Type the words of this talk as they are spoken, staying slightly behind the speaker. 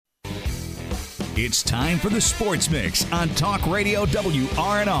It's time for the Sports Mix on Talk Radio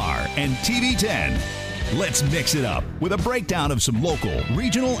WRNR and TV 10. Let's mix it up with a breakdown of some local,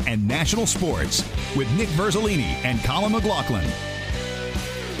 regional, and national sports with Nick Verzolini and Colin McLaughlin.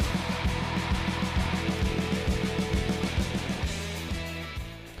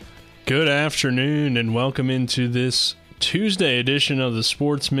 Good afternoon and welcome into this Tuesday edition of the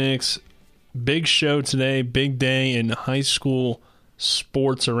Sports Mix. Big show today, big day in high school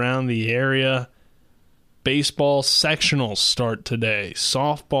sports around the area. Baseball sectionals start today.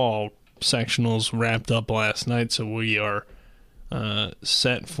 Softball sectionals wrapped up last night, so we are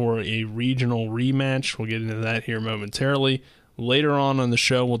set for a regional rematch. We'll get into that here momentarily. Later on the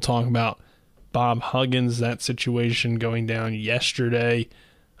show, we'll talk about Bob Huggins, that situation going down yesterday.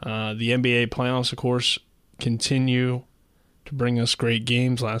 The NBA playoffs, of course, continue to bring us great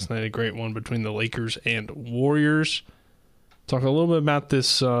games. Last night, a great one between the Lakers and Warriors. Talk a little bit about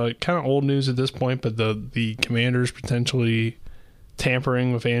this kind of old news at this point, but the Commanders potentially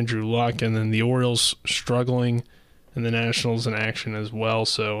tampering with Andrew Luck, and then the Orioles struggling, and the Nationals in action as well.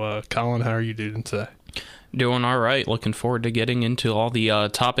 So, Colin, how are you doing today? Doing all right. Looking forward to getting into all the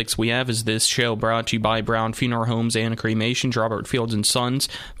topics we have. As this show brought to you by Brown Funeral Homes and Cremations, Robert Fields and Sons,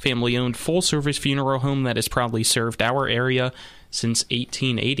 family-owned full-service funeral home that has proudly served our area since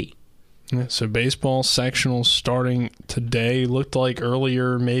 1880. Yeah, so baseball sectionals starting today. Looked like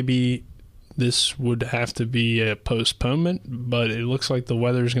earlier maybe this would have to be a postponement, but it looks like the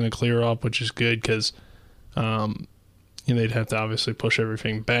weather's going to clear up, which is good because they'd have to obviously push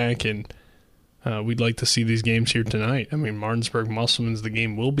everything back, and we'd like to see these games here tonight. I mean, Martinsburg-Musselman's the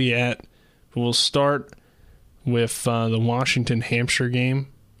game we'll be at. But we'll start with the Washington-Hampshire game.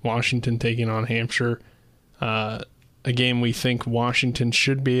 Washington taking on Hampshire. A game we think Washington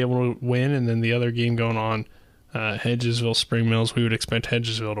should be able to win, and then the other game going on, Hedgesville-Spring Mills. We would expect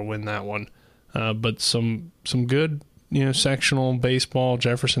Hedgesville to win that one. But some good, sectional baseball.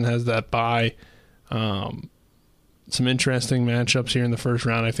 Jefferson has that bye. Some interesting matchups here in the first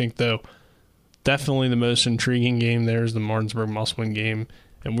round. I think, though, definitely the most intriguing game there is the Martinsburg-Musselman game,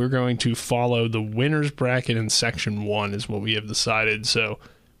 and we're going to follow the winner's bracket in Section 1 is what we have decided. So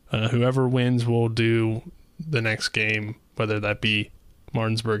whoever wins will do the next game, whether that be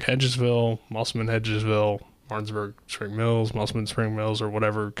Martinsburg-Hedgesville, Musselman-Hedgesville, Martinsburg-Spring Mills, Musselman-Spring Mills, or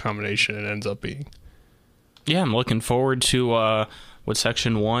whatever combination it ends up being. Yeah, I'm looking forward to what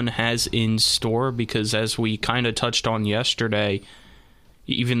Section 1 has in store because as we kind of touched on yesterday,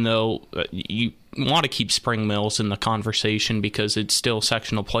 even though you want to keep Spring Mills in the conversation because it's still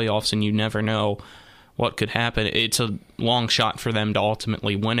sectional playoffs and you never know what could happen, it's a long shot for them to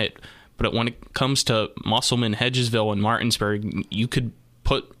ultimately win it. But when it comes to Musselman, Hedgesville, and Martinsburg, you could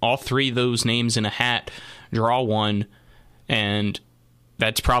put all three of those names in a hat, draw one, and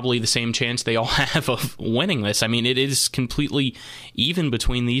that's probably the same chance they all have of winning this. I mean, it is completely even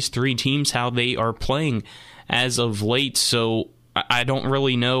between these three teams how they are playing as of late, so I don't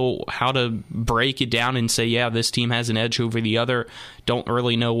really know how to break it down and say, yeah, this team has an edge over the other. Don't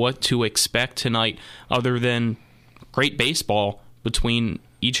really know what to expect tonight other than great baseball between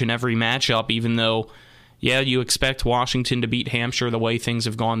each and every matchup, even though, yeah, you expect Washington to beat Hampshire the way things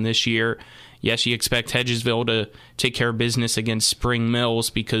have gone this year. Yes, you expect Hedgesville to take care of business against Spring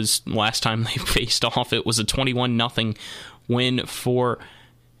Mills because last time they faced off, it was a 21-0 win for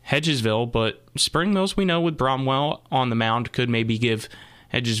Hedgesville, but Spring Mills, we know with Bromwell on the mound, could maybe give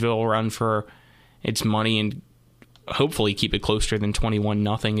Hedgesville a run for its money and hopefully keep it closer than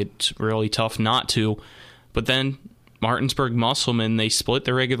 21-0. It's really tough not to. But then Martinsburg-Musselman, they split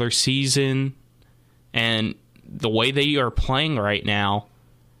the regular season, and the way they are playing right now,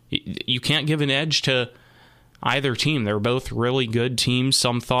 you can't give an edge to either team. They're both really good teams.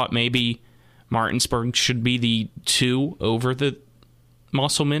 Some thought maybe Martinsburg should be the 2 over the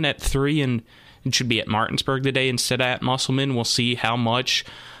Musselman at 3, and it should be at Martinsburg today instead of at Musselman. We'll see how much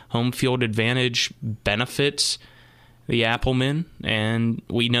home field advantage benefits the Applemen, and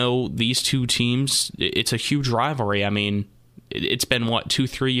we know these two teams, it's a huge rivalry. I mean, it's been,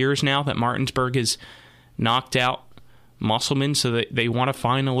 2-3 years now that Martinsburg has knocked out Musselman, so they want to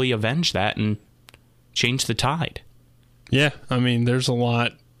finally avenge that and change the tide. Yeah, I mean, there's a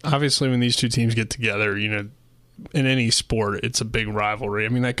lot. Obviously, when these two teams get together, in any sport, it's a big rivalry. I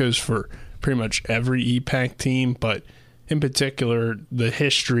mean, that goes for pretty much every EPAC team, but in particular, the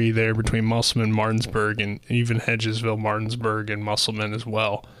history there between Musselman, Martinsburg, and even Hedgesville, Martinsburg, and Musselman as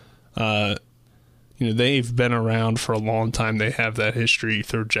well. They've been around for a long time. They have that history.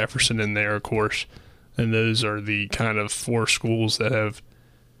 Throw Jefferson in there, of course, and those are the kind of 4 schools that have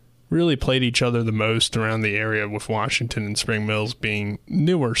really played each other the most around the area, with Washington and Spring Mills being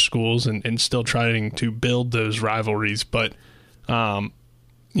newer schools and still trying to build those rivalries. But,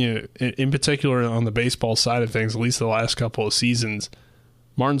 in particular on the baseball side of things, at least the last couple of seasons,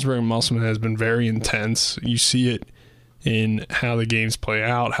 Martinsburg and Musselman has been very intense. You see it in how the games play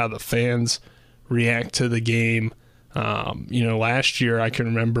out, how the fans react to the game. Last year I can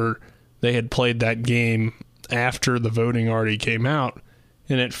remember they had played that game after the voting already came out.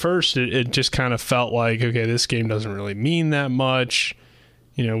 And at first it just kind of felt like, okay, this game doesn't really mean that much.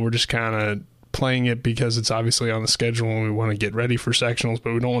 We're just kind of playing it because it's obviously on the schedule and we want to get ready for sectionals,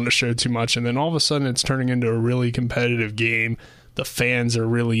 but we don't want to show too much. And then all of a sudden it's turning into a really competitive game. The fans are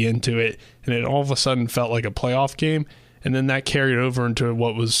really into it. And it all of a sudden felt like a playoff game. And then that carried over into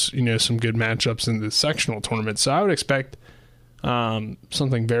what was, some good matchups in the sectional tournament. So I would expect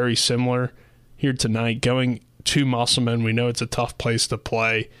something very similar here tonight. Going to Musselman, we know it's a tough place to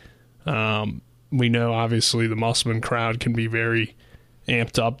play. We know, obviously, the Musselman crowd can be very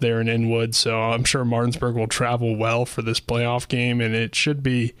amped up there in Inwood. So I'm sure Martinsburg will travel well for this playoff game. And it should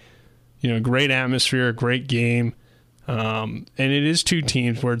be, great atmosphere, a great game. And it is two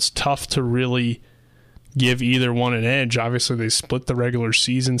teams where it's tough to really give either one an edge. Obviously, they split the regular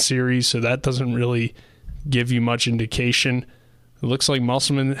season series, so that doesn't really give you much indication. It looks like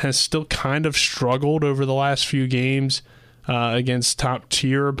Musselman has still kind of struggled over the last few games against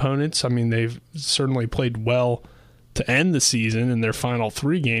top-tier opponents. I mean, they've certainly played well to end the season in their final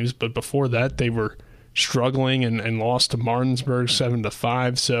 3 games, but before that, they were struggling and lost to Martinsburg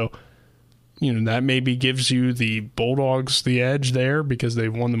 7-5. So, that maybe gives you the Bulldogs the edge there because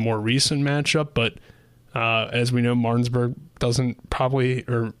they've won the more recent matchup, but as we know, Martinsburg doesn't probably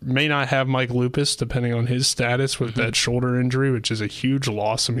or may not have Mike Lupus, depending on his status with that shoulder injury, which is a huge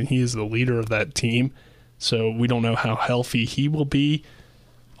loss. I mean, he is the leader of that team, so we don't know how healthy he will be.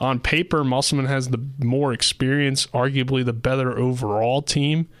 On paper, Musselman has the more experience, arguably the better overall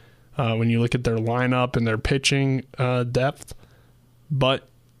team when you look at their lineup and their pitching depth. But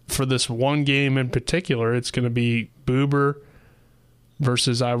for this one game in particular, it's going to be Buber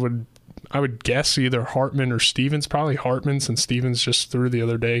versus, I would guess, either Hartman or Stevens. Probably Hartman, since Stevens just threw the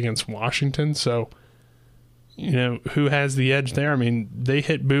other day against Washington. So, who has the edge there? I mean, they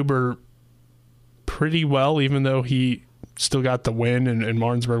hit Buber pretty well, even though he still got the win, and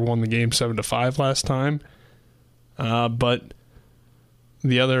Martinsburg won the game 7-5 last time. But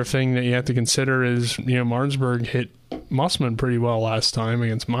the other thing that you have to consider is, Martinsburg hit Musselman pretty well last time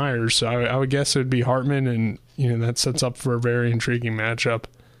against Myers. So I would guess it would be Hartman, and, that sets up for a very intriguing matchup.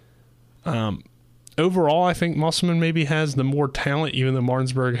 Overall, I think Musselman maybe has the more talent, even though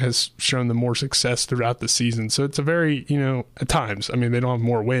Martinsburg has shown the more success throughout the season. So it's a very, at times, I mean, they don't have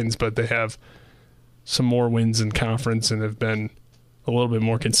more wins, but they have some more wins in conference and have been a little bit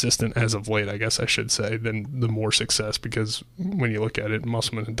more consistent as of late, I guess I should say, than the more success, because when you look at it,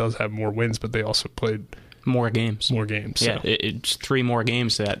 Musselman does have more wins, but they also played more games. Yeah, so. It's 3 more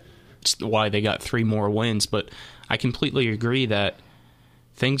games. That's why they got 3 more wins. But I completely agree that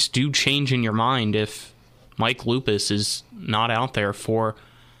things do change in your mind if Mike Lupus is not out there for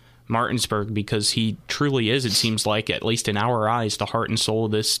Martinsburg, because he truly is, it seems like, at least in our eyes, the heart and soul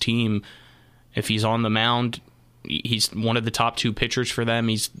of this team. If he's on the mound, he's one of the top 2 pitchers for them.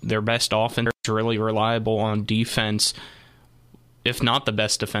 He's their best offense, really reliable on defense, if not the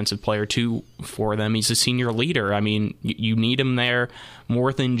best defensive player too for them. He's a senior leader. I mean, you need him there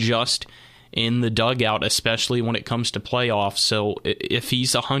more than just in the dugout, especially when it comes to playoffs. So if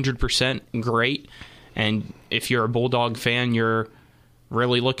he's 100%, great. And if you're a Bulldog fan, you're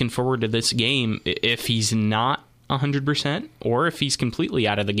really looking forward to this game. If he's not 100%, or if he's completely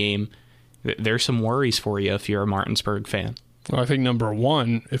out of the game, there's some worries for you if you're a Martinsburg fan. Well, I think number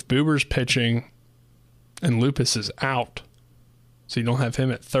one, if Buber's pitching and Lupus is out, so you don't have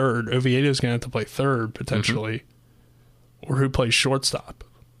him at third, Oviedo's going to have to play third potentially, or who plays shortstop?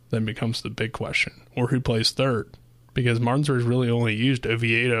 Then becomes the big question. Or who plays third? Because Martinsburg's really only used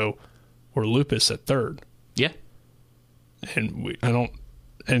Oviedo or Lupus at third. Yeah. And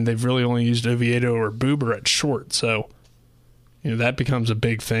they've really only used Oviedo or Buber at short. So, that becomes a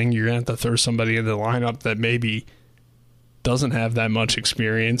big thing. You're going to have to throw somebody into the lineup that maybe doesn't have that much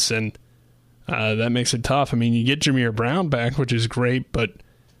experience, and that makes it tough. I mean, you get Jameer Brown back, which is great, but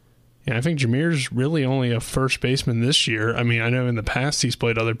I think Jameer's really only a first baseman this year. I mean, I know in the past he's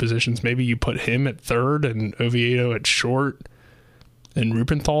played other positions. Maybe you put him at third and Oviedo at short and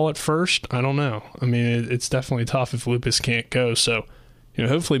Rupenthal at first. I don't know. I mean, it's definitely tough if Lupus can't go. So,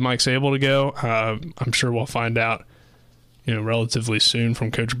 hopefully Mike's able to go. I'm sure we'll find out, relatively soon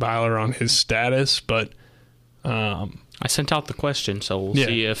from Coach Byler on his status. But I I sent out the question, so we'll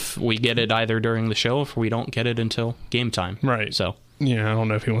see if we get it either during the show or if we don't get it until game time. Right. So, yeah, I don't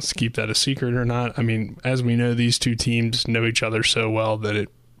know if he wants to keep that a secret or not. I mean, as we know, these two teams know each other so well that it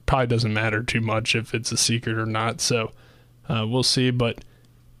probably doesn't matter too much if it's a secret or not. So we'll see. But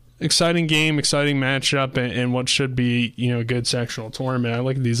exciting game, exciting matchup, and what should be, a good sectional tournament. I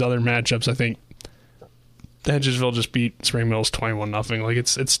look at these other matchups. I think Hedgesville just beat Spring Mills 21-0. Like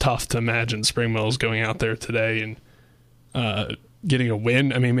it's tough to imagine Spring Mills going out there today and getting a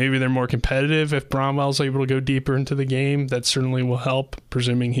win. I mean, maybe they're more competitive if Bromwell's able to go deeper into the game. That certainly will help,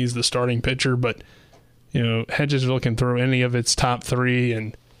 presuming he's the starting pitcher. But Hedgesville can throw any of its top three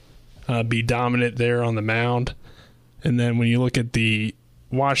and be dominant there on the mound. And then when you look at the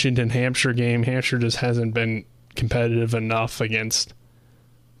Washington-Hampshire game, Hampshire just hasn't been competitive enough against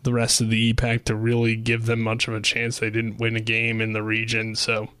the rest of the EPAC to really give them much of a chance. They didn't win a game in the region,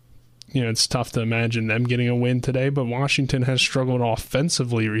 so it's tough to imagine them getting a win today. But Washington has struggled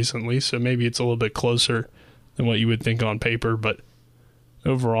offensively recently, so maybe it's a little bit closer than what you would think on paper. But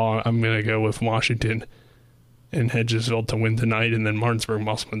overall, I'm going to go with Washington and Hedgesville to win tonight, and then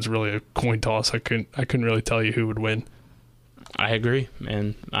Martinsburg-Musselman's really a coin toss. I couldn't really tell you who would win. I agree,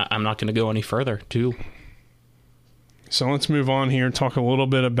 and I'm not going to go any further, too. So let's move on here and talk a little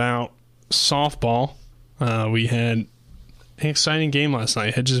bit about softball. We had an exciting game last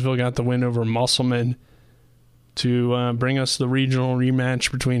night. Hedgesville got the win over Musselman to bring us the regional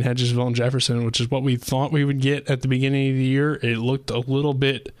rematch between Hedgesville and Jefferson, which is what we thought we would get at the beginning of the year. It looked a little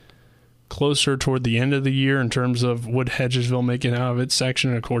bit closer toward the end of the year in terms of would Hedgesville make it out of its section.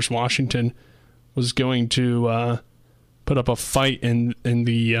 And of course, Washington was going to put up a fight in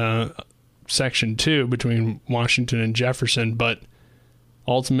the Section 2 between Washington and Jefferson, but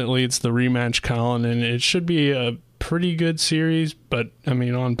ultimately it's the rematch, Colin, and it should be a pretty good series. But I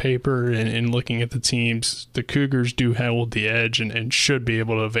mean, on paper and looking at the teams, the Cougars do hold the edge and should be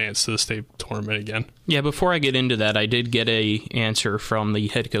able to advance to the state tournament again. Yeah, before I get into that, I did get a answer from the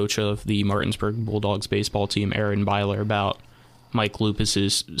head coach of the Martinsburg Bulldogs baseball team, Aaron Byler, about Mike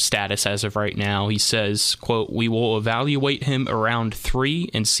Lupus's status as of right now. He says, quote, "We will evaluate him around 3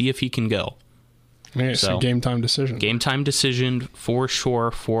 and see if he can go." Yeah, so game time decision. Game time decision for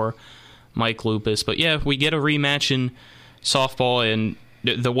sure for Mike Lupus. But yeah, we get a rematch in softball, and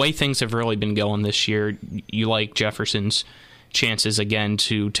the way things have really been going this year, you like Jefferson's chances again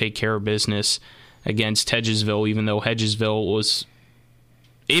to take care of business against Hedgesville, even though Hedgesville was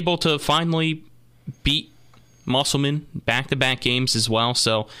able to finally beat Musselman back-to-back games as well.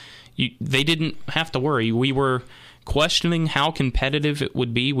 So they didn't have to worry. We were questioning how competitive it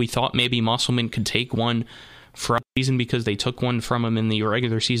would be. We thought maybe Musselman could take one from the season because they took one from him in the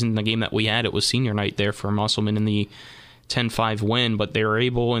regular season. The game that we had, it was senior night there for Musselman in the 10-5 win, but they were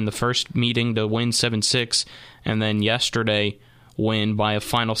able in the first meeting to win 7-6, and then yesterday win by a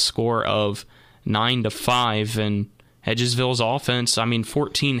final score of 9-5. And Hedgesville's offense,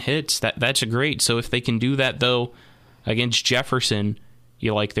 14 hits, that's great. So if they can do that, though, against Jefferson,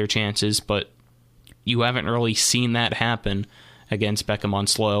 you like their chances, but you haven't really seen that happen against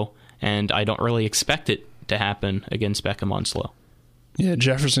Beckham-on-Slow, and I don't really expect it to happen against Beckham-on-Slow. Yeah,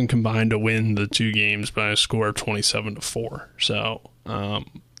 Jefferson combined to win the two games by a score of 27-4. So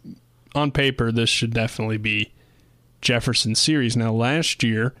on paper, this should definitely be Jefferson's series. Now, last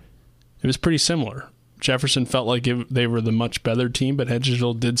year, it was pretty similar. Jefferson felt like they were the much better team, but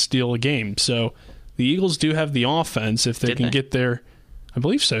Hedgesville did steal a game. So the Eagles do have the offense if they can get there. I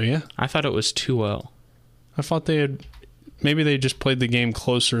believe so, yeah. I thought it was 2-0. I thought maybe they just played the game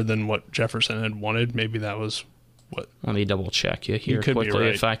closer than what Jefferson had wanted. Maybe that was what. Let me double check you here quickly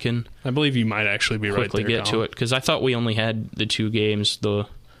right. If I can. I believe you might actually be right there. Quickly get to it, because I thought we only had the two games. The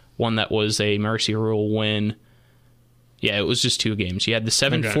one that was a Mercy Rule win. Yeah, it was just two games. You had the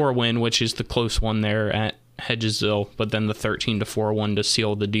 7-4 win, which is the close one there at Hedgesville, but then the 13-4 one to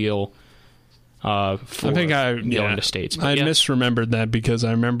seal the deal. I think going to states. But I misremembered that because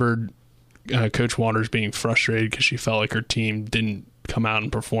I remembered Coach Waters being frustrated because she felt like her team didn't come out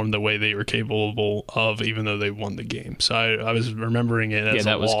and perform the way they were capable of, even though they won the game. So I was remembering it as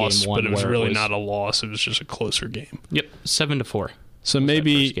a loss, but it was really not a loss. It was just a closer game. Yep, 7-4. So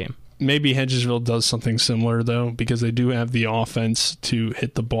maybe Hedgesville does something similar, though, because they do have the offense to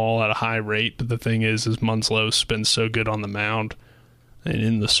hit the ball at a high rate. But the thing is Munslow's been so good on the mound and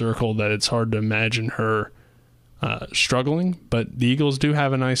in the circle that it's hard to imagine her struggling. But the Eagles do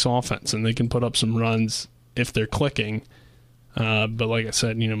have a nice offense, and they can put up some runs if they're clicking. But like I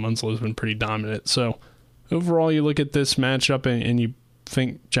said, Munslow's been pretty dominant. So overall, you look at this matchup and you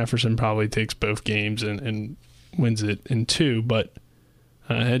think Jefferson probably takes both games and wins it in 2. But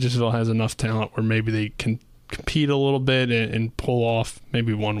Hedgesville has enough talent where maybe they can compete a little bit and pull off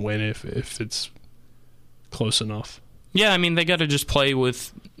maybe one win if it's close enough. Yeah, I mean, they got to just play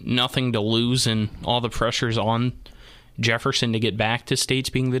with nothing to lose, and all the pressure's on Jefferson to get back to States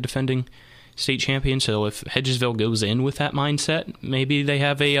being the defending state champion. So if Hedgesville goes in with that mindset, maybe they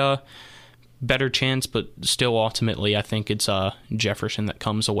have a better chance, but still ultimately I think it's Jefferson that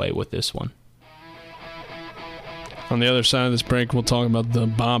comes away with this one. On the other side of this break, we'll talk about the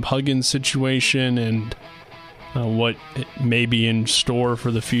Bob Huggins situation and what may be in store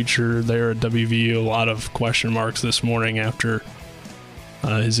for the future there at WVU. A lot of question marks this morning after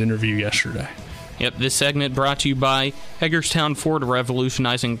his interview yesterday. Yep, this segment brought to you by Hagerstown Ford,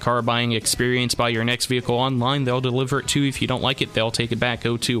 revolutionizing car buying experience. Buy your next vehicle online. They'll deliver it to you. If you don't like it, they'll take it back.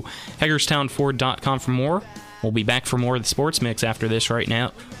 Go to HagerstownFord.com for more. We'll be back for more of the Sports Mix after this right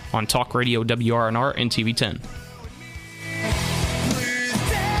now on Talk Radio WRNR and TV 10.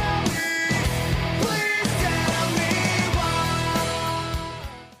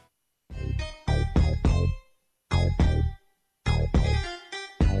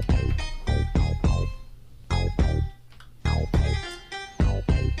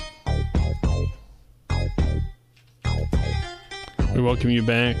 We welcome you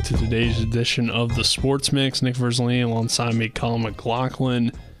back to today's edition of the Sports Mix. Nick Verzolini alongside me, Colin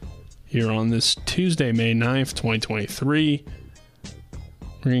McLaughlin, here on this Tuesday, May 9th, 2023.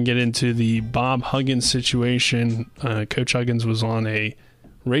 We're going to get into the Bob Huggins situation. Coach Huggins was on a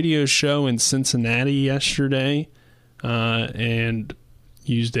radio show in Cincinnati yesterday and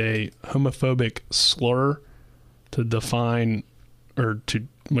used a homophobic slur to define or to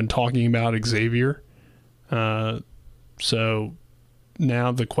when talking about Xavier. So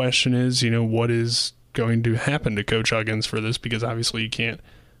now the question is, what is going to happen to Coach Huggins for this? Because obviously you can't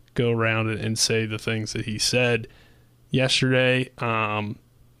go around and say the things that he said yesterday.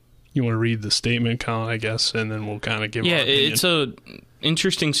 You want to read the statement, Colin, I guess, and then we'll kind of give our opinion. It's a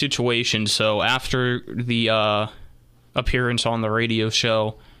interesting situation. So after the appearance on the radio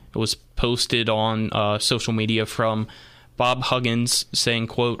show, it was posted on social media from Bob Huggins saying,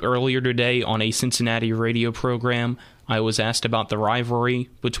 quote, "Earlier today on a Cincinnati radio program, I was asked about the rivalry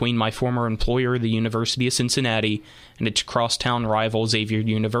between my former employer, the University of Cincinnati, and its crosstown rival, Xavier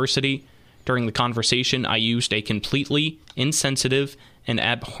University. During the conversation, I used a completely insensitive and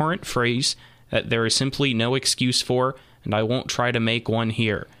abhorrent phrase that there is simply no excuse for, and I won't try to make one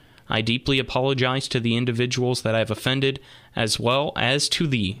here. I deeply apologize to the individuals that I've offended, as well as to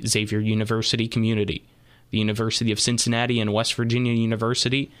the Xavier University community. The University of Cincinnati and West Virginia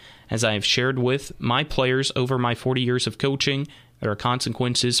University, as I have shared with my players over my 40 years of coaching, there are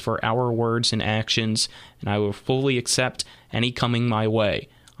consequences for our words and actions, and I will fully accept any coming my way.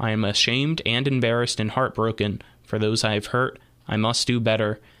 I am ashamed and embarrassed and heartbroken for those I have hurt. I must do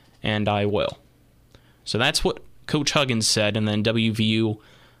better, and I will." So that's what Coach Huggins said, and then WVU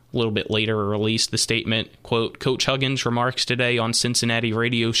a little bit later released the statement, quote, "Coach Huggins' remarks today on Cincinnati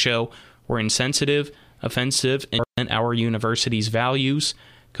radio show were insensitive, offensive, and our university's values.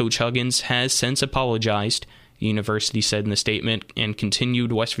 Coach Huggins has since apologized," the university said in the statement, and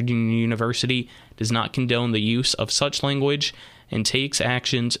continued, "West Virginia University does not condone the use of such language and takes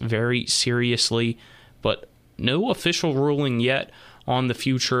actions very seriously, but no official ruling yet on the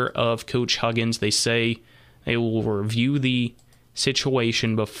future of Coach Huggins. They say they will review the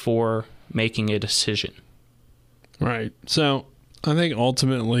situation before making a decision." Right. So I think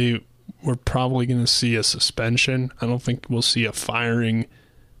ultimately we're probably going to see a suspension. I don't think we'll see a firing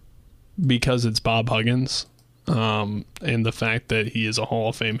because it's Bob Huggins. And the fact that he is a Hall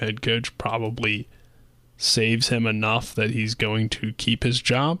of Fame head coach probably saves him enough that he's going to keep his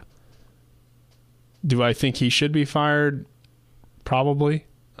job. Do I think he should be fired? Probably.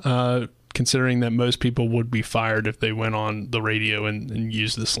 Considering that most people would be fired if they went on the radio and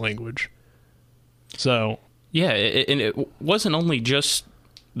used this language. So. Yeah, and it wasn't only just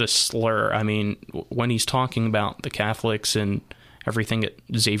the slur. I mean, when he's talking about the Catholics and everything at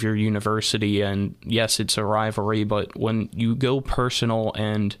Xavier University, and yes, it's a rivalry, but when you go personal,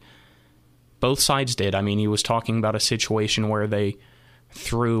 and both sides did. I mean, he was talking about a situation where they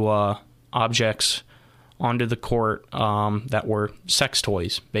threw objects onto the court that were sex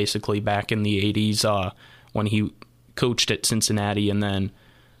toys, basically, back in the 80s when he coached at Cincinnati, and then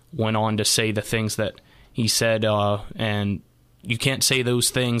went on to say the things that he said, and you can't say those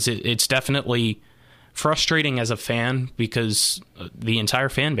things. It's definitely frustrating as a fan because the entire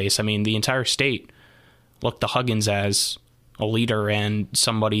fan base, I mean, the entire state looked to Huggins as a leader and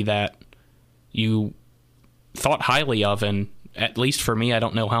somebody that you thought highly of. And at least for me, I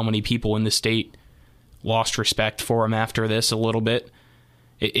don't know how many people in the state lost respect for him after this a little bit.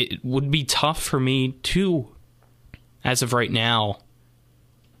 It would be tough for me to as of right now,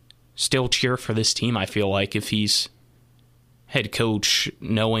 still cheer for this team, I feel like, if he's head coach,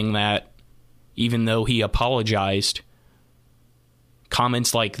 knowing that even though he apologized,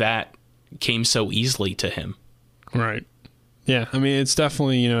 comments like that came so easily to him. Right. Yeah, I mean, it's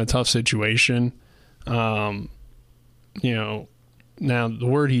definitely, a tough situation. Now the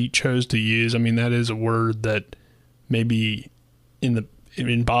word he chose to use, I mean, that is a word that maybe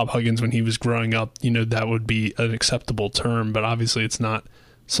in Bob Huggins when he was growing up, that would be an acceptable term, but obviously it's not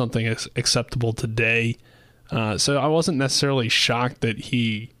something acceptable today. So I wasn't necessarily shocked that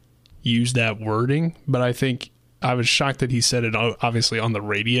he used that wording, but I think I was shocked that he said it obviously on the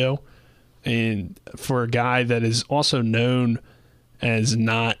radio. And for a guy that is also known as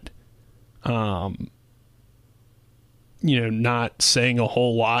not saying a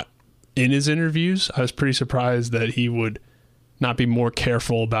whole lot in his interviews, I was pretty surprised that he would not be more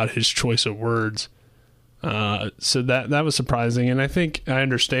careful about his choice of words. So that was surprising. And I think I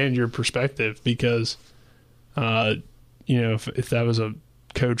understand your perspective because, if that was a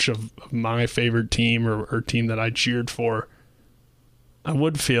coach of my favorite team or team that I cheered for, I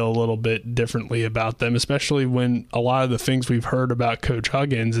would feel a little bit differently about them, especially when a lot of the things we've heard about Coach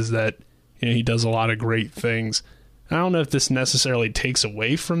Huggins is that he does a lot of great things. I don't know if this necessarily takes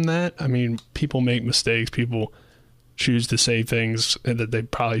away from that. I mean, people make mistakes. People choose to say things that they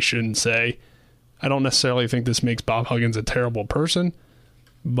probably shouldn't say. I don't necessarily think this makes Bob Huggins a terrible person,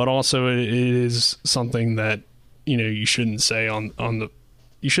 but also it is something that you shouldn't say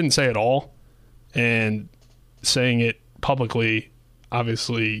you shouldn't say at all, and saying it publicly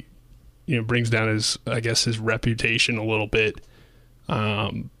obviously brings down his reputation a little bit.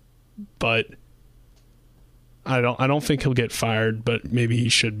 But I don't think he'll get fired, but maybe he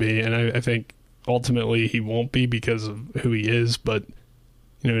should be, and I think ultimately he won't be because of who he is. But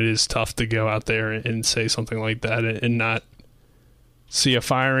it is tough to go out there and say something like that and not see a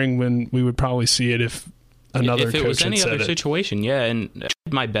firing when we would probably see it if another coach had said it. If it was any other situation, yeah. And I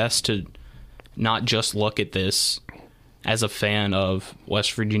tried my best to not just look at this as a fan of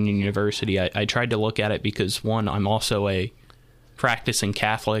West Virginia University. I tried to look at it because, one, I'm also a practicing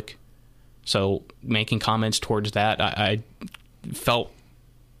Catholic, so making comments towards that, I felt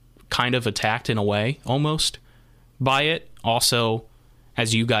kind of attacked in a way, almost, by it. Also,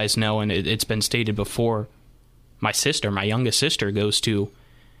 as you guys know, and it's been stated before, my youngest sister, goes to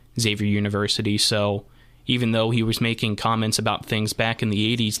Xavier University, so even though he was making comments about things back in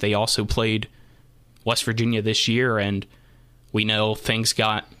the 80s, they also played West Virginia this year, and we know things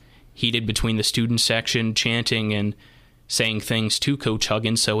got heated between the student section chanting and saying things to Coach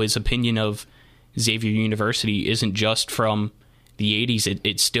Huggins, so his opinion of Xavier University isn't just from the 80s,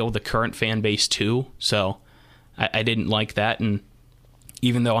 it's still the current fan base too, so I didn't like that. And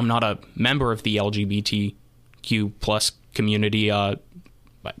even though I'm not a member of the LGBTQ plus community, I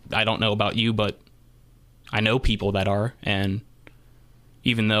don't know about you, but I know people that are, and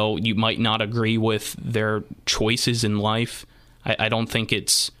even though you might not agree with their choices in life, I don't think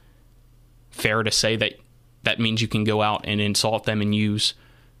it's fair to say that means you can go out and insult them and use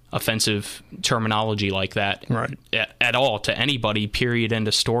offensive terminology like that, right, at all, to anybody, period, end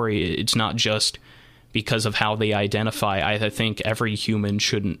of story. It's not just because of how they identify. I think every human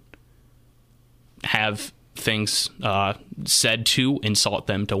shouldn't have things said to insult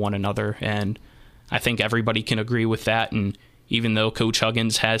them to one another, and I think everybody can agree with that. And even though Coach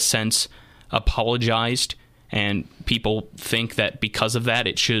Huggins has since apologized, and people think that because of that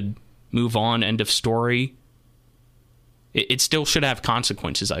it should move on, end of story, it still should have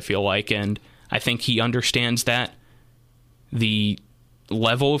consequences, I feel like, and I think he understands that. The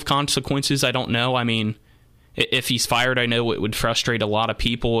level of consequences, I don't know. I mean, if he's fired, I know it would frustrate a lot of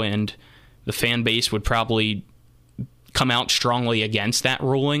people, and the fan base would probably come out strongly against that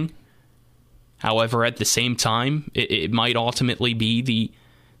ruling. However, at the same time, it might ultimately be the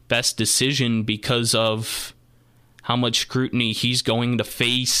best decision because of how much scrutiny he's going to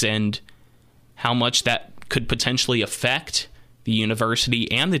face and how much that could potentially affect the university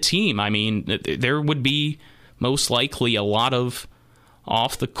and the team. I mean, there would be most likely a lot of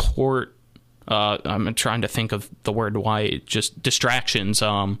off the court, I'm trying to think of the word why, just distractions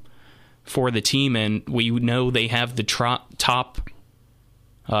for the team, and we know they have the top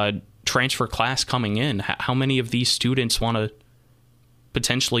transfer class coming in. How many of these students want to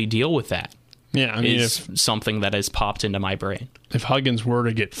potentially deal with that? Yeah, I mean, is something that has popped into my brain. If Huggins were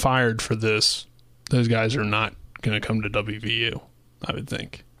to get fired for this, those guys are not going to come to WVU, I would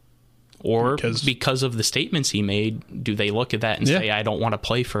think. Or because of the statements he made, do they look at that and say, I don't want to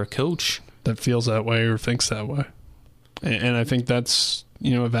play for a coach that feels that way or thinks that way? And I think that's,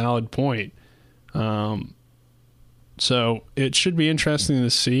 a valid point. So it should be interesting to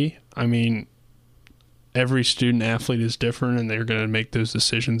see. I mean, every student athlete is different, and they're going to make those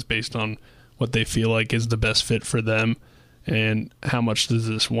decisions based on what they feel like is the best fit for them, and how much does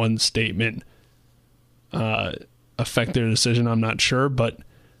this one statement affect their decision. I'm not sure, but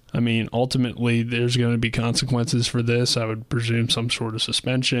I mean, ultimately there's going to be consequences for this. I would presume some sort of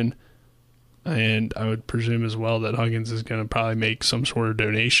suspension, and I would presume as well that Huggins is going to probably make some sort of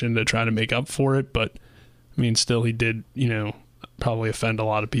donation to try to make up for it. But I mean, still, he did, probably offend a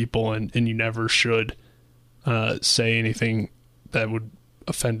lot of people, and you never should say anything that would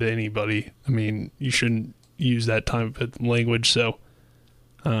offend anybody. I mean, you shouldn't use that type of language. So,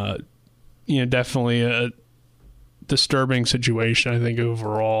 definitely a disturbing situation, I think,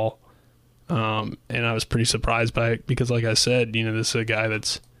 overall. And I was pretty surprised by it because, like I said, this is a guy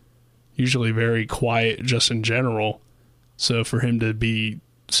that's usually very quiet just in general. So for him to be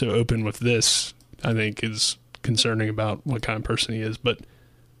so open with this, I think is concerning about what kind of person he is. But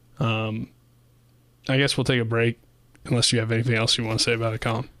I guess we'll take a break unless you have anything else you want to say about it,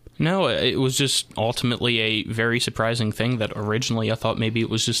 Colin. No, it was just ultimately a very surprising thing that originally I thought maybe it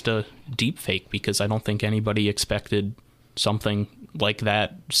was just a deep fake, because I don't think anybody expected something like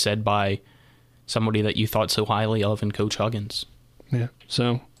that said by somebody that you thought so highly of in Coach Huggins. Yeah.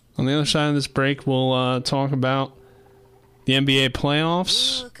 So on the other side of this break, we'll talk about the NBA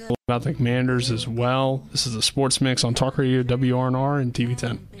playoffs, about the Commanders as well. This is the Sports Mix on Talk Radio WRNR and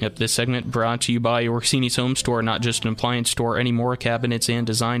TV10. Yep, this segment brought to you by Orsini's Home Store, not just an appliance store anymore. Cabinets and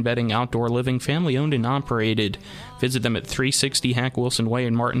design bedding, outdoor living, family-owned and operated. Visit them at 360 Hack Wilson Way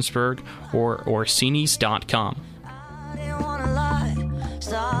in Martinsburg or Orsinis.com. I didn't wanna lie,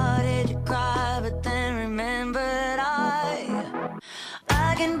 started to cry, but then remembered I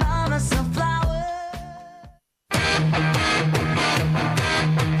can buy myself flowers.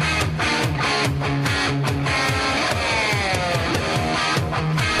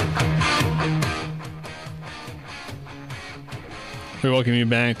 We welcome you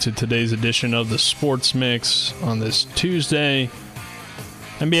back to today's edition of the Sports Mix on this Tuesday.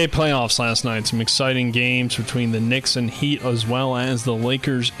 NBA playoffs last night. Some exciting games between the Knicks and Heat, as well as the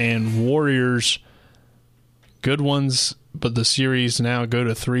Lakers and Warriors. Good ones, but the series now go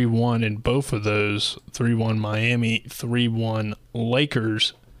to 3-1 in both of those. 3-1 Miami, 3-1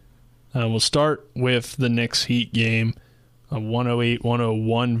 Lakers. We'll start with the Knicks-Heat game. A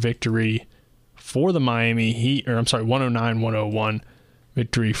 108-101 victory for the Miami Heat, 109-101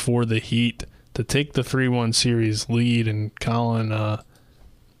 victory for the Heat to take the 3-1 series lead. And Colin,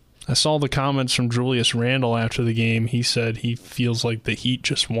 I saw the comments from Julius Randle after the game. He said he feels like the Heat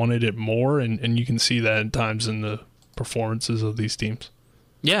just wanted it more, and you can see that at times in the performances of these teams.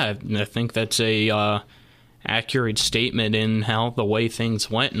 Yeah, I think that's a accurate statement in how the way things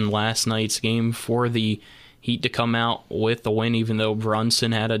went in last night's game for the Heat to come out with the win, even though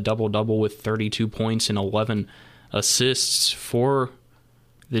Brunson had a double-double with 32 points and 11 assists for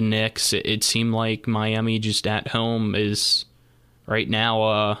the Knicks. It seemed like Miami just at home is right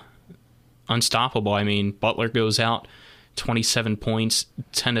now unstoppable. I mean, Butler goes out, 27 points,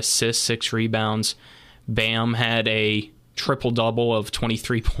 10 assists, 6 rebounds. Bam had a triple-double of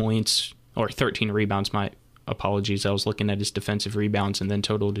 23 points, or 13 rebounds, my apologies. I was looking at his defensive rebounds and then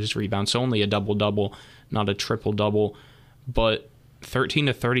totaled his rebounds. So only a double-double, not a triple-double. But 13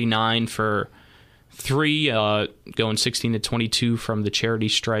 to 39 for 3, going 16 to 22 from the charity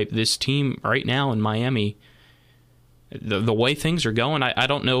stripe. This team right now in Miami, the way things are going, I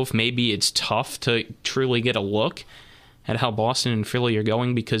don't know if maybe it's tough to truly get a look at how Boston and Philly are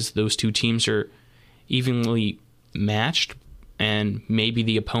going, because those two teams are evenly matched, and maybe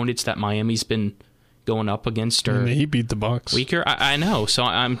the opponents that Miami's been going up against are he beat the Bucks weaker. I know, so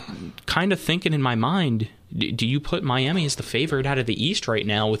I'm kind of thinking in my mind, do you put Miami as the favorite out of the East right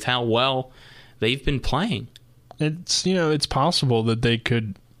now with how well they've been playing? It's it's possible that they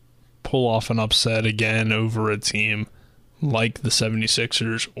could pull off an upset again over a team like the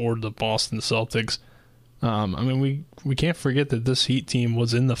 76ers or the Boston Celtics. I mean, we can't forget that this Heat team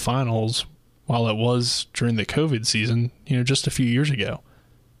was in the finals while it was during the COVID season, just a few years ago.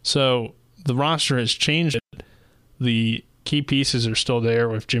 So the roster has changed. The key pieces are still there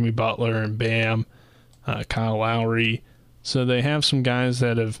with Jimmy Butler and Bam, Kyle Lowry. So they have some guys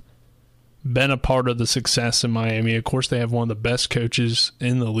that have been a part of the success in Miami. Of course, they have one of the best coaches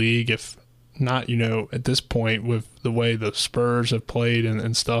in the league, if not, at this point, with the way the Spurs have played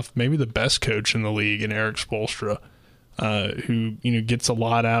and stuff, maybe the best coach in the league in Eric Spoelstra, who, gets a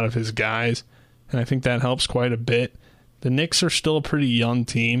lot out of his guys. And I think that helps quite a bit. The Knicks are still a pretty young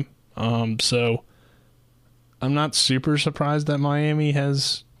team. So I'm not super surprised that Miami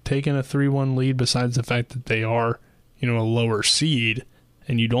has taken a 3-1 lead, besides the fact that they are, a lower seed,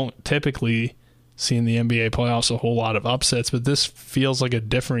 and you don't typically see in the NBA playoffs a whole lot of upsets, but this feels like a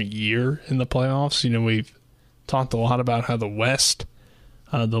different year in the playoffs. We've talked a lot about how the West,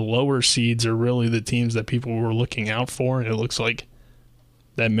 the lower seeds are really the teams that people were looking out for, and it looks like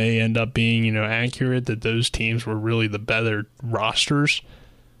that may end up being, accurate, that those teams were really the better rosters.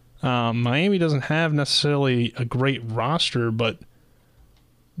 Miami doesn't have necessarily a great roster, but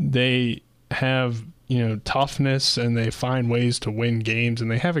they have, toughness, and they find ways to win games, and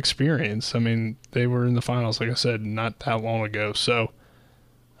they have experience. I mean, they were in the finals, like I said, not that long ago. So,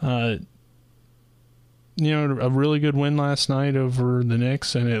 a really good win last night over the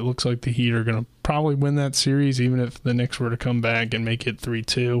Knicks, and it looks like the Heat are going to probably win that series, even if the Knicks were to come back and make it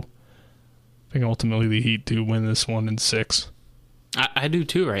 3-2. I think ultimately the Heat do win this one in 6. I do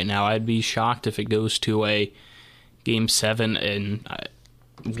too right now. I'd be shocked if it goes to a Game 7, and I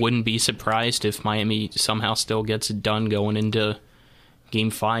wouldn't be surprised if Miami somehow still gets it done going into Game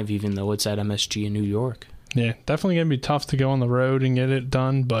 5, even though it's at MSG in New York. Yeah, definitely going to be tough to go on the road and get it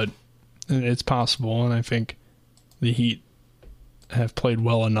done, but it's possible, and I think the Heat have played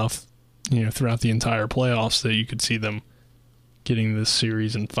well enough, throughout the entire playoffs that you could see them getting this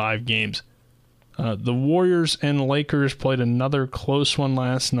series in 5 games. The Warriors and Lakers played another close one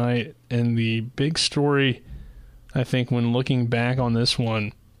last night, and the big story, I think, when looking back on this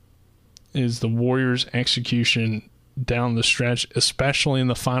one, is the Warriors' execution down the stretch, especially in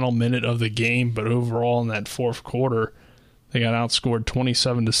the final minute of the game, but overall in that fourth quarter, they got outscored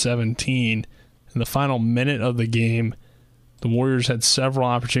 27-17. In the final minute of the game, the Warriors had several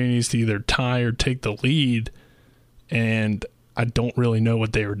opportunities to either tie or take the lead, and I don't really know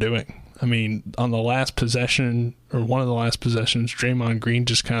what they were doing. I mean, on the last possession, or one of the last possessions, Draymond Green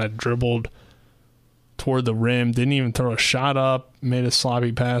just kind of dribbled toward the rim, didn't even throw a shot up, made a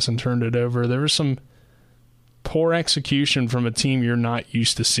sloppy pass and turned it over. There was some poor execution from a team you're not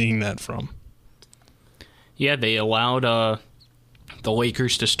used to seeing that from. Yeah, they allowed the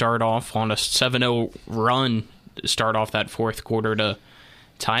Lakers to start off on a 7-0 run to start off that fourth quarter to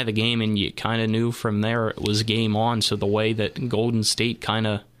tie the game, and you kind of knew from there it was game on. So the way that Golden State kind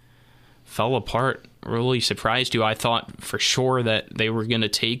of fell apart really surprised you. I thought for sure that they were going to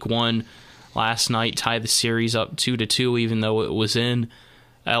take one last night, tie the series up 2-2, even though it was in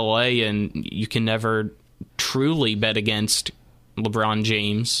LA, and you can never truly bet against LeBron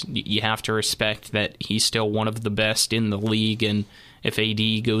James. You have to respect that he's still one of the best in the league, and if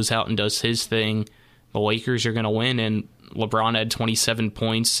AD goes out and does his thing, the Lakers are going to win. And LeBron had 27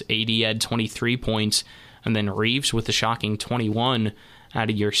 points, AD had 23 points, and then Reeves with a shocking 21 out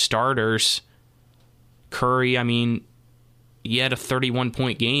of your starters. Curry, I mean, he had a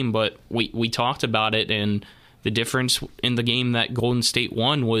 31-point game, but we talked about it, and the difference in the game that Golden State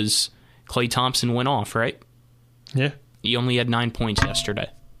won was Klay Thompson went off, right? Yeah. He only had 9 points yesterday.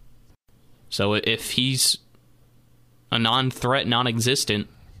 So if he's a non-threat, non-existent,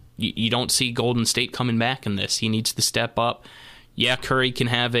 you don't see Golden State coming back in this. He needs to step up. Yeah, Curry can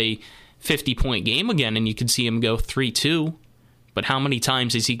have a 50-point game again, and you can see him go 3-2. But how many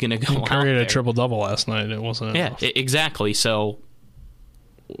times is he going to go out there? Curry had a triple-double last night. It wasn't enough. Exactly. So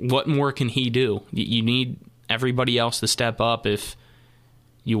what more can he do? You need everybody else to step up if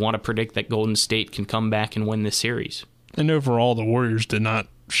you want to predict that Golden State can come back and win this series. And overall, the Warriors did not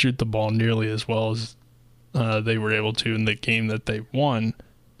shoot the ball nearly as well as they were able to in the game that they won.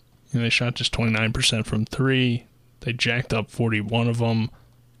 They shot just 29% from 3. They jacked up 41 of them.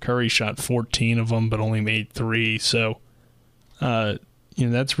 Curry shot 14 of them, but only made 3. So,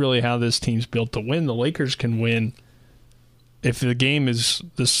 that's really how this team's built to win. The Lakers can win if the game is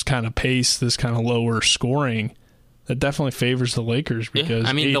this kind of pace, this kind of lower scoring. That definitely favors the Lakers because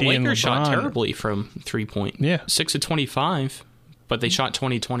I mean, AD the Lakers and shot LeBron, terribly from 3-point. Yeah, 6 of 25, but they shot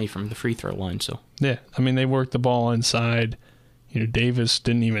 20-20 from the free throw line. So yeah, I mean they worked the ball inside. Davis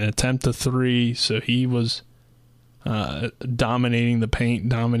didn't even attempt a 3, so he was dominating the paint,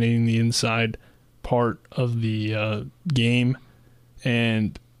 dominating the inside part of the game.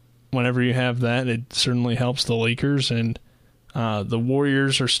 And whenever you have that, it certainly helps the Lakers. And the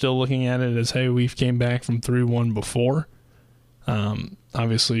Warriors are still looking at it as, hey, we've came back from 3-1 before.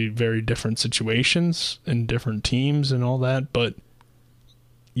 Obviously, very different situations and different teams and all that, but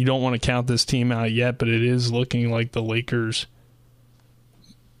you don't want to count this team out yet, but it is looking like the Lakers,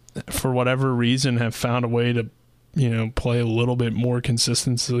 for whatever reason, have found a way to, play a little bit more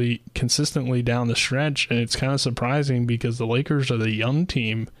consistently down the stretch. And it's kind of surprising because the Lakers are the young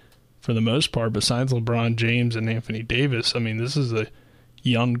team for the most part, besides LeBron James and Anthony Davis. I mean, this is a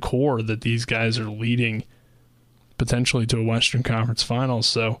young core that these guys are leading potentially to a Western Conference Finals.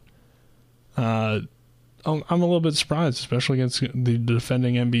 So, I'm a little bit surprised, especially against the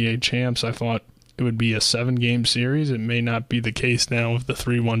defending NBA champs. I thought it would be a 7-game series. It may not be the case now with the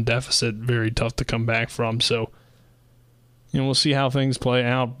 3-1 deficit. Very tough to come back from. So, we'll see how things play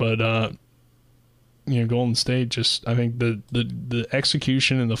out. But, Golden State just, I think the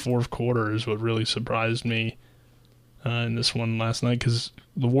execution in the fourth quarter is what really surprised me in this one last night, because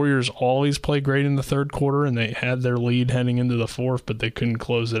the Warriors always play great in the third quarter, and they had their lead heading into the fourth, but they couldn't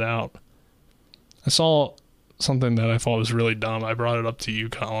close it out. I saw something that I thought was really dumb. I brought it up to you,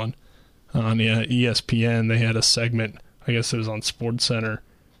 Colin, on the ESPN. They had a segment, I guess it was on SportsCenter.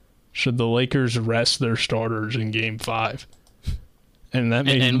 Should the Lakers rest their starters in Game 5? And that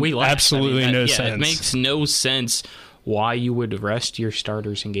made absolutely no sense. It makes no sense why you would rest your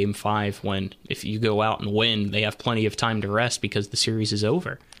starters in Game 5 when, if you go out and win, they have plenty of time to rest because the series is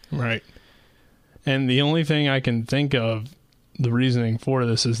over. Right. And the only thing I can think of, the reasoning for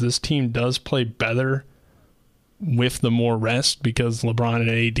this team does play better with the more rest, because LeBron and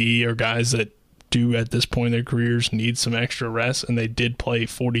AD are guys that do, at this point in their careers, need some extra rest, and they did play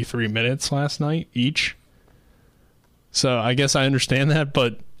 43 minutes last night each. So I guess I understand that,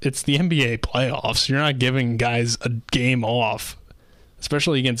 but it's the NBA playoffs. You're not giving guys a game off,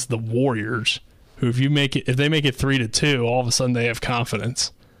 especially against the Warriors, who if they make it 3-2, all of a sudden they have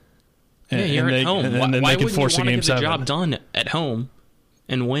confidence. And, you're at home. And why then they can force a wouldn't you want to game get 7. The job done at home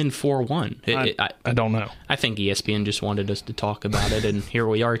and win 4-1? I don't know. I think ESPN just wanted us to talk about it, and here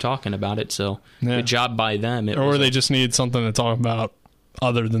we are talking about it. So good job by them. Or they just needed something to talk about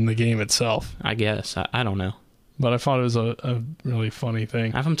other than the game itself. I guess. I don't know. But I thought it was a really funny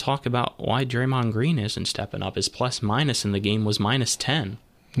thing. Have them talk about why Draymond Green isn't stepping up. His plus-minus in the game was -10.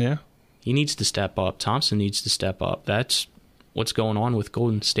 Yeah. He needs to step up. Thompson needs to step up. That's what's going on with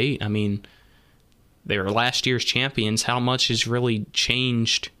Golden State. I mean, they were last year's champions. How much has really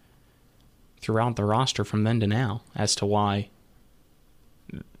changed throughout the roster from then to now as to why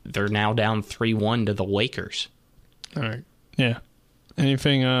they're now down 3-1 to the Lakers? All right. Yeah.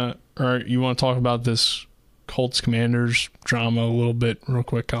 Anything, or you want to talk about this Colts Commanders drama a little bit real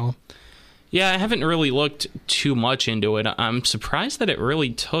quick, Colin? Yeah, I haven't really looked too much into it. I'm surprised that it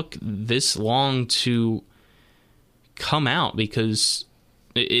really took this long to come out, because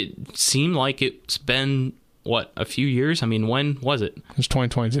it seemed like it's been, a few years? I mean, when was it? It was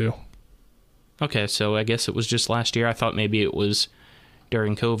 2022. Okay, so I guess it was just last year. I thought maybe it was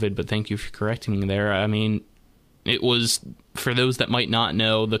during COVID, but thank you for correcting me there. I mean, it was, for those that might not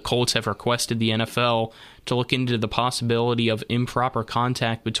know, the Colts have requested the NFL to look into the possibility of improper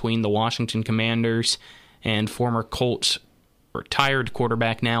contact between the Washington Commanders and former Colts retired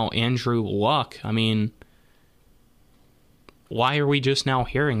quarterback now, Andrew Luck. I mean, why are we just now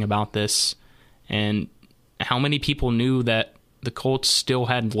hearing about this? And how many people knew that the Colts still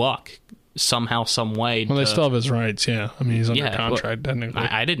had Luck somehow, some way? Well, they still have his rights, yeah. I mean, he's under contract, technically.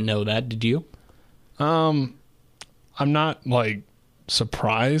 I didn't know that. Did you? I'm not,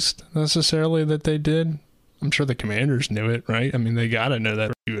 surprised necessarily that they did. I'm sure the Commanders knew it, right? I mean, they got to know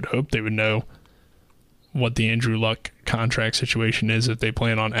that. You would hope they would know what the Andrew Luck contract situation is if they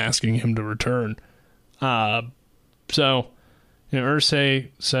plan on asking him to return. So, Irsay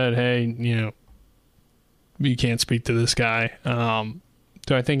said, hey, you can't speak to this guy.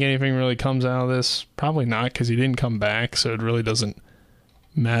 Do I think anything really comes out of this? Probably not, because he didn't come back, so it really doesn't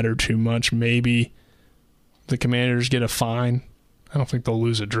matter too much. Maybe the Commanders get a fine. I don't think they'll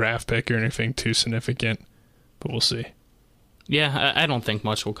lose a draft pick or anything too significant, but we'll see. Yeah, I don't think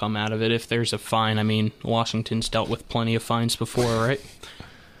much will come out of it if there's a fine. I mean, Washington's dealt with plenty of fines before, right?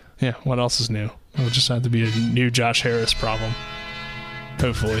 Yeah, what else is new? It'll just have to be a new Josh Harris problem.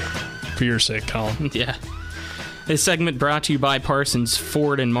 Hopefully. For your sake, Colin. Yeah. This segment brought to you by Parsons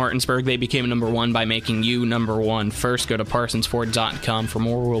Ford in Martinsburg. They became number one by making you number one. First, go to parsonsford.com for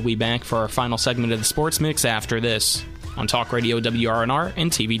more. We'll be back for our final segment of the Sports Mix after this on Talk Radio WRNR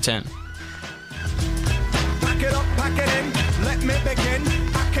and TV 10. Pack it up, pack it in, let me begin.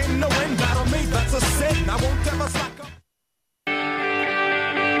 I came to win, battle me, that's a sin. I won't ever slack up.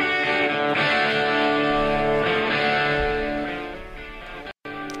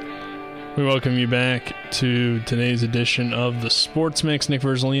 We welcome you back to today's edition of the Sports Mix. Nick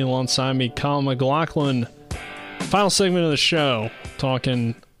Verzolini alongside me, Colin McLaughlin. Final segment of the show,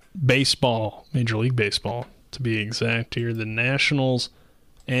 talking baseball, Major League Baseball, to be exact here. The Nationals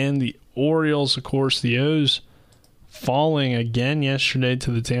and the Orioles, of course, the O's falling again yesterday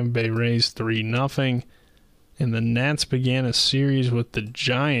to the Tampa Bay Rays 3-0. And the Nats began a series with the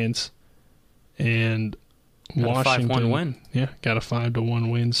Giants. And Washington. Got a 5-1 win. Yeah, got a 5-1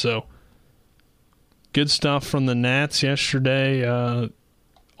 win. So good stuff from the Nats yesterday.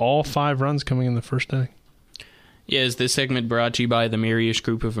 All 5 runs coming in the first inning. Yes, this segment brought to you by the Marius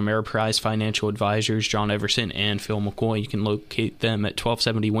Group of Ameriprise Financial Advisors, John Everson and Phil McCoy. You can locate them at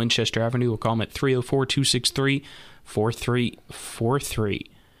 1270 Winchester Avenue or call them at 304-263-4343.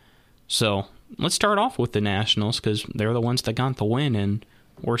 So let's start off with the Nationals because they're the ones that got the win, and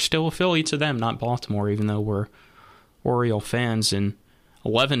we're still affiliates of them, not Baltimore, even though we're Oriole fans. And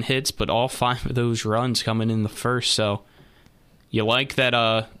 11 hits, but all 5 of those runs coming in the first. So you like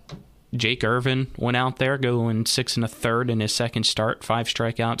that Jake Irvin went out there going 6 1/3 in his second start, 5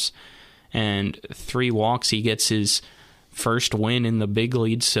 strikeouts and 3 walks. He gets his first win in the big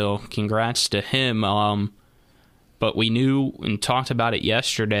league, so congrats to him. But we knew and talked about it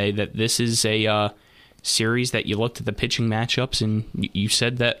yesterday that this is a series that you looked at the pitching matchups and you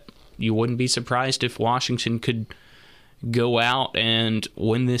said that you wouldn't be surprised if Washington could go out and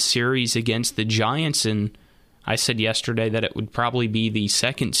win this series against the Giants. And I said yesterday that it would probably be the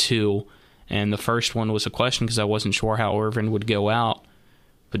second 2, and the first one was a question because I wasn't sure how Irvin would go out.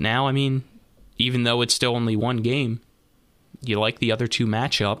 But now, I mean, even though it's still only one game, you like the other 2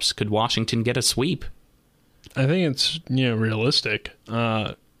 matchups. Could Washington get a sweep? I think it's realistic.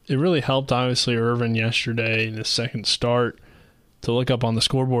 It really helped, obviously, Irvin yesterday in his second start to look up on the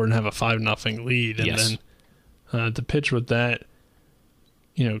scoreboard and have a 5-0 lead, and yes. Then to pitch with that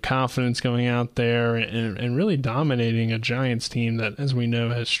confidence going out there and really dominating a Giants team that, as we know,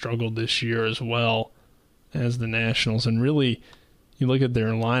 has struggled this year as well as the Nationals. And really, you look at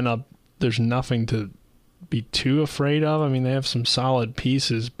their lineup, there's nothing to be too afraid of. I mean, they have some solid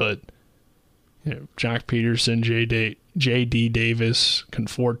pieces, but Jock Peterson, J.D. Davis,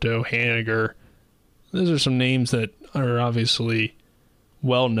 Conforto, Haniger, those are some names that are obviously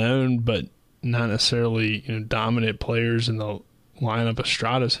well known, but not necessarily dominant players in the lineup.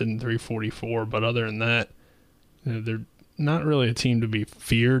 Estrada's hitting 344, but other than that, they're not really a team to be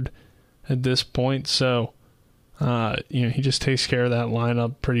feared at this point. So, he just takes care of that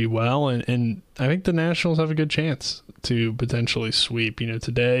lineup pretty well, and I think the Nationals have a good chance to potentially sweep.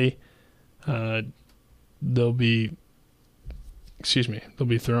 Today, they'll be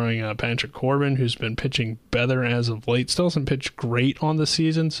throwing Patrick Corbin, who's been pitching better as of late. Still hasn't pitched great on the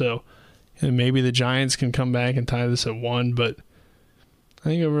season, so maybe the Giants can come back and tie this at 1, but I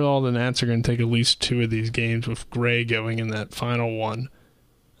think overall the Nats are going to take at least 2 of these games with Gray going in that final one.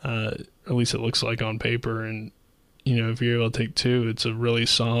 At least it looks like on paper. And, if you're able to take 2, it's a really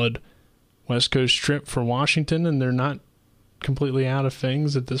solid West Coast trip for Washington, and they're not completely out of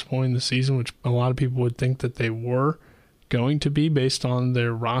things at this point in the season, which a lot of people would think that they were going to be based on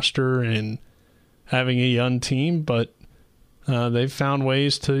their roster and having a young team. But they've found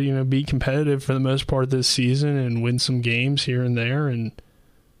ways to, be competitive for the most part this season and win some games here and there and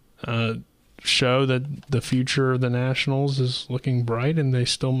show that the future of the Nationals is looking bright and they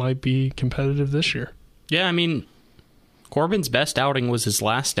still might be competitive this year. Yeah, I mean, Corbin's best outing was his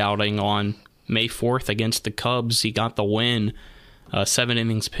last outing on May 4th against the Cubs. He got the win, 7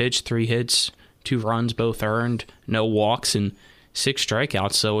 innings pitched, 3 hits, 2 runs, both earned, no walks, and 6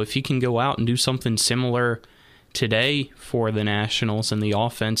 strikeouts. So if he can go out and do something similar today for the Nationals and the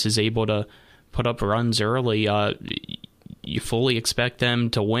offense is able to put up runs early, you fully expect them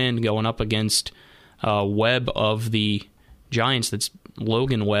to win going up against Webb of the Giants. That's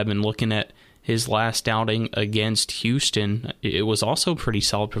Logan Webb, and looking at his last outing against Houston, it was also a pretty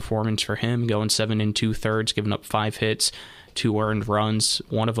solid performance for him, going 7 2/3, giving up 5 hits, 2 earned runs,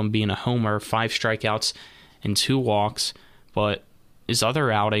 one of them being a homer, 5 strikeouts, and 2 walks. But his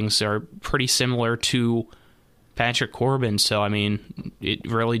other outings are pretty similar to Patrick Corbin. So, I mean,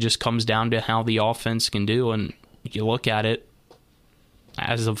 it really just comes down to how the offense can do. And you look at it,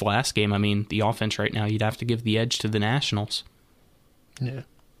 as of last game, I mean, the offense right now, you'd have to give the edge to the Nationals. Yeah.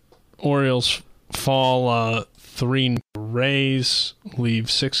 Orioles fall 3. Rays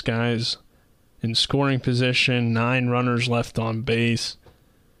leave 6 guys in scoring position, 9 runners left on base.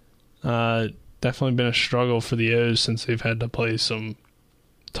 Definitely been a struggle for the O's since they've had to play some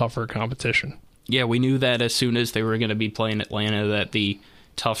tougher competition. Yeah, we knew that as soon as they were going to be playing Atlanta, that the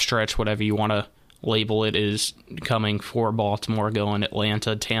tough stretch, whatever you want to label it, is coming for Baltimore, going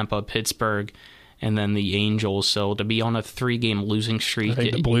Atlanta, Tampa, Pittsburgh, and then the Angels. So to be on a 3-game losing streak, I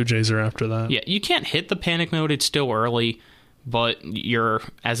think the Blue Jays are after that. Yeah, you can't hit the panic mode. It's still early, but you're,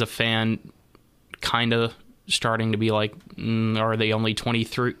 as a fan, kind of starting to be like, are they only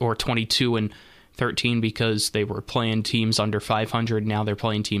 23 or 22-13 because they were playing teams under 500? Now they're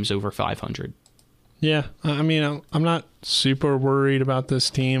playing teams over 500. Yeah, I mean, I'm not super worried about this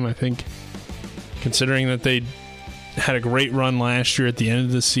team. I think considering that they had a great run last year at the end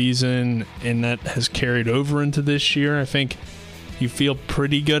of the season and that has carried over into this year, I think you feel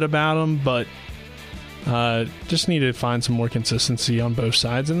pretty good about them. But Just need to find some more consistency on both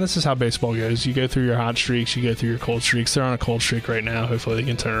sides, and this is how baseball goes. You go through your hot streaks, you go through your cold streaks. They're on a cold streak right now. Hopefully they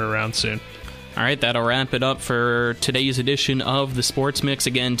can turn it around soon. All right, that'll wrap it up for today's edition of the Sports Mix.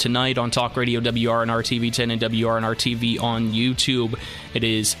 Again, tonight on Talk Radio WRNR TV 10 and WRNR TV on YouTube. It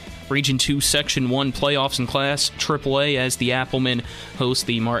is Region 2 Section 1 playoffs in Class AAA as the Applemen host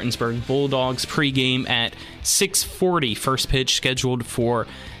the Martinsburg Bulldogs pregame at 6:40. First pitch scheduled for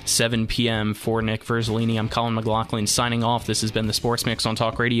 7 p.m. For Nick Verzolini, I'm Colin McLaughlin signing off. This has been the Sports Mix on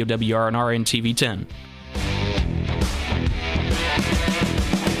Talk Radio WRNR and TV 10.